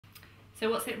So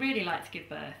what's it really like to give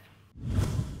birth?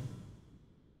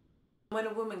 When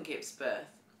a woman gives birth,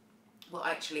 what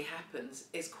actually happens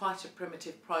is quite a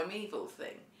primitive, primeval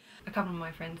thing. A couple of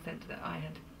my friends said that I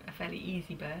had a fairly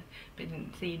easy birth, but it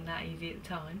didn't seem that easy at the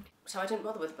time. So I didn't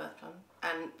bother with the birth plan.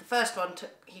 And the first one,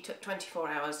 he took 24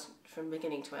 hours from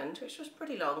beginning to end, which was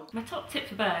pretty long. My top tip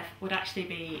for birth would actually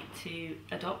be to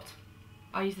adopt.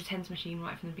 I used the TENS machine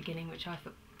right from the beginning, which I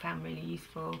found really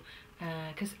useful,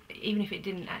 because even if it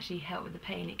didn't actually help with the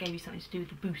pain, it gave you something to do with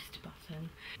the boost button.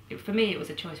 For me, it was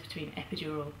a choice between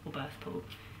epidural or birth pool.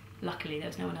 Luckily, there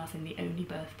was no one else in the only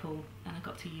birth pool, and I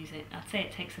got to use it. I'd say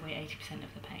it takes away 80%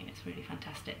 of the pain. It's really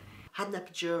fantastic. Had an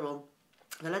epidural,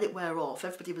 and I let it wear off.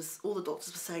 All the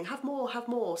doctors were saying, have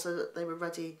more, so that they were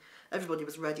ready. Everybody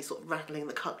was ready, sort of rattling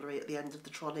the cutlery at the end of the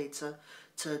trolley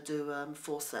to do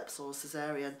forceps or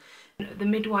caesarean. The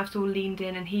midwives all leaned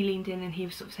in, and he leaned in, and he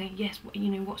was sort of saying, yes,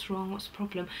 you know, what's wrong, what's the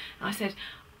problem? And I said,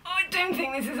 I don't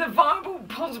think this is a viable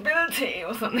possibility,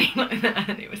 or something like that,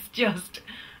 and it was just...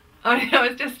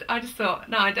 I just thought,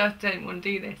 no, I just don't want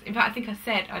to do this. In fact, I think I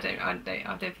said, I don't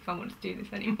think I want to do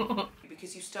this anymore.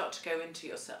 Because you start to go into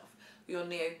yourself. Your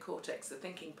neocortex, the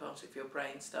thinking part of your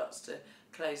brain, starts to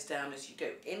close down as you go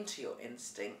into your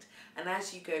instinct. And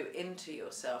as you go into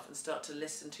yourself and start to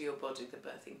listen to your body, the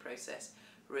birthing process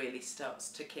really starts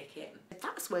to kick in.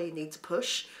 That's where you need to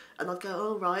push. And I'd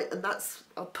go, oh, right, and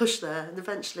I'll push there. And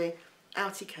eventually,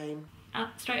 out he came.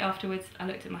 Straight afterwards, I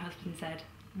looked at my husband and said,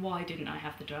 why didn't I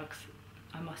have the drugs?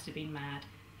 I must have been mad.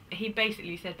 He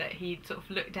basically said that he'd sort of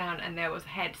looked down and there was a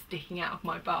head sticking out of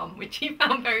my bum, which he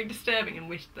found very disturbing and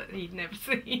wished that he'd never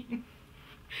seen.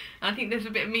 I think there's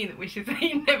a bit of me that wishes that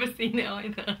he'd never seen it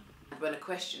either. When a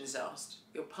question is asked,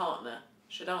 your partner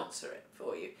should answer it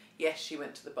for you. Yes, she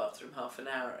went to the bathroom half an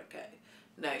hour ago.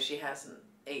 No, she hasn't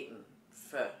eaten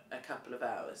for a couple of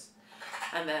hours.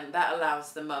 And then that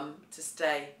allows the mum to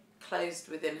stay closed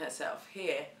within herself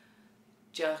here,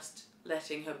 just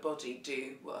letting her body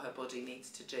do what her body needs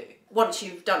to do. Once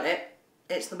you've done it,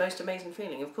 it's the most amazing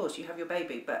feeling. Of course, you have your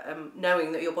baby, but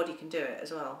knowing that your body can do it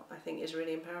as well, I think is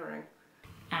really empowering.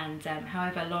 And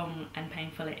however long and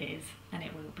painful it is, and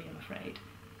it will be, I'm afraid,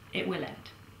 it will end.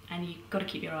 And you've got to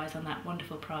keep your eyes on that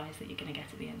wonderful prize that you're going to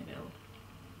get at the end of it all.